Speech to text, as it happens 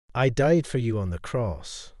I died for you on the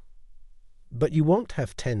cross, but you won't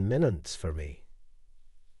have 10 minutes for me.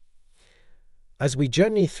 As we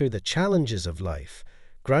journey through the challenges of life,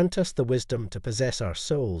 grant us the wisdom to possess our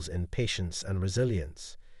souls in patience and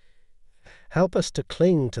resilience. Help us to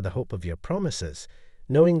cling to the hope of your promises,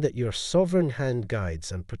 knowing that your sovereign hand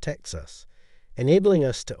guides and protects us, enabling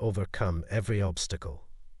us to overcome every obstacle.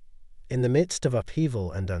 In the midst of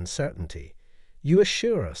upheaval and uncertainty, you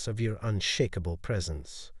assure us of your unshakable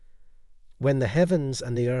presence. When the heavens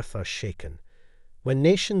and the earth are shaken, when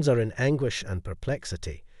nations are in anguish and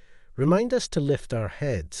perplexity, remind us to lift our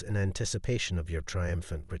heads in anticipation of your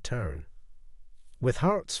triumphant return. With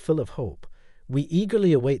hearts full of hope, we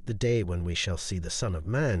eagerly await the day when we shall see the Son of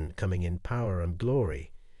Man coming in power and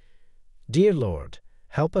glory. Dear Lord,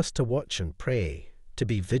 help us to watch and pray, to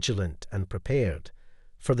be vigilant and prepared,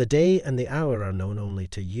 for the day and the hour are known only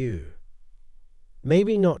to you. May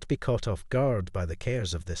we not be caught off guard by the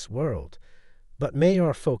cares of this world, but may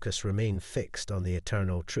our focus remain fixed on the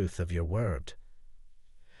eternal truth of your word.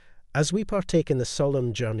 As we partake in the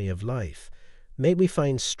solemn journey of life, may we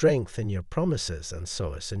find strength in your promises and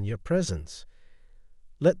solace in your presence.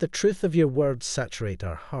 Let the truth of your word saturate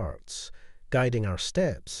our hearts, guiding our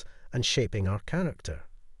steps and shaping our character.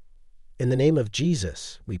 In the name of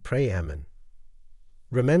Jesus, we pray, Amen.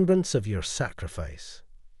 Remembrance of your sacrifice.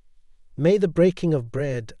 May the breaking of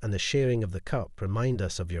bread and the sharing of the cup remind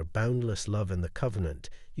us of your boundless love in the covenant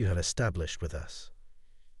you have established with us.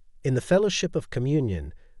 In the fellowship of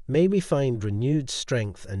communion, may we find renewed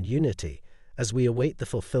strength and unity as we await the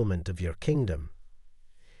fulfillment of your kingdom.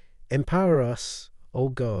 Empower us, O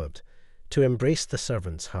God, to embrace the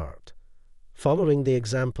servant's heart, following the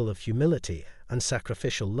example of humility and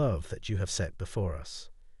sacrificial love that you have set before us.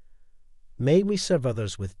 May we serve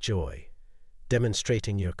others with joy,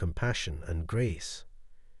 demonstrating your compassion and grace.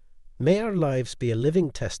 May our lives be a living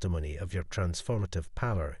testimony of your transformative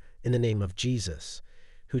power in the name of Jesus,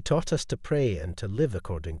 who taught us to pray and to live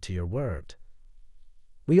according to your word.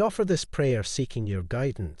 We offer this prayer seeking your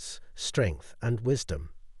guidance, strength, and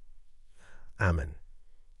wisdom. Amen.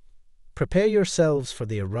 Prepare yourselves for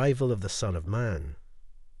the arrival of the Son of Man.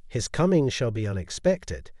 His coming shall be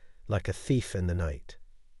unexpected, like a thief in the night.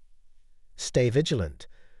 Stay vigilant,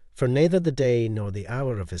 for neither the day nor the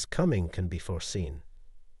hour of his coming can be foreseen.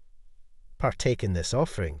 Partake in this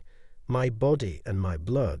offering, my body and my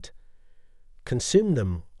blood. Consume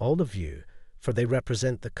them, all of you, for they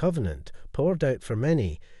represent the covenant poured out for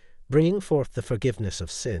many, bringing forth the forgiveness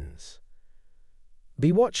of sins.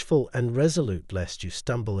 Be watchful and resolute lest you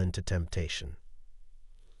stumble into temptation.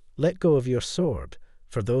 Let go of your sword,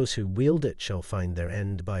 for those who wield it shall find their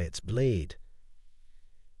end by its blade.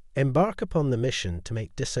 Embark upon the mission to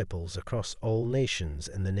make disciples across all nations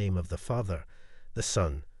in the name of the Father, the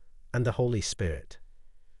Son, and the Holy Spirit.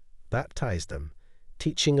 Baptize them,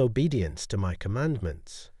 teaching obedience to my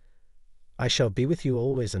commandments. I shall be with you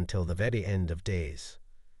always until the very end of days.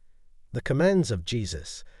 The commands of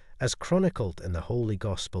Jesus, as chronicled in the Holy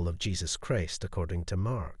Gospel of Jesus Christ according to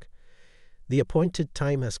Mark. The appointed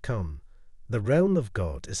time has come. The realm of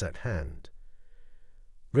God is at hand.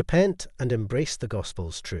 Repent and embrace the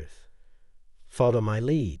gospel's truth. Follow my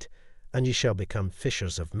lead, and you shall become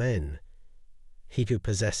fishers of men. He who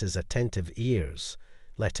possesses attentive ears,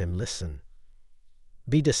 let him listen.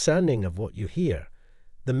 Be discerning of what you hear.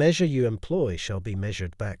 The measure you employ shall be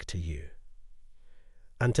measured back to you.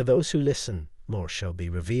 And to those who listen, more shall be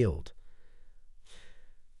revealed.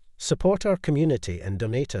 Support our community and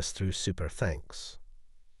donate us through Super Thanks.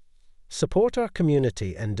 Support our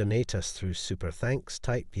community and donate us through Super Thanks.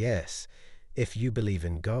 Type yes if you believe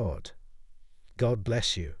in God. God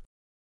bless you.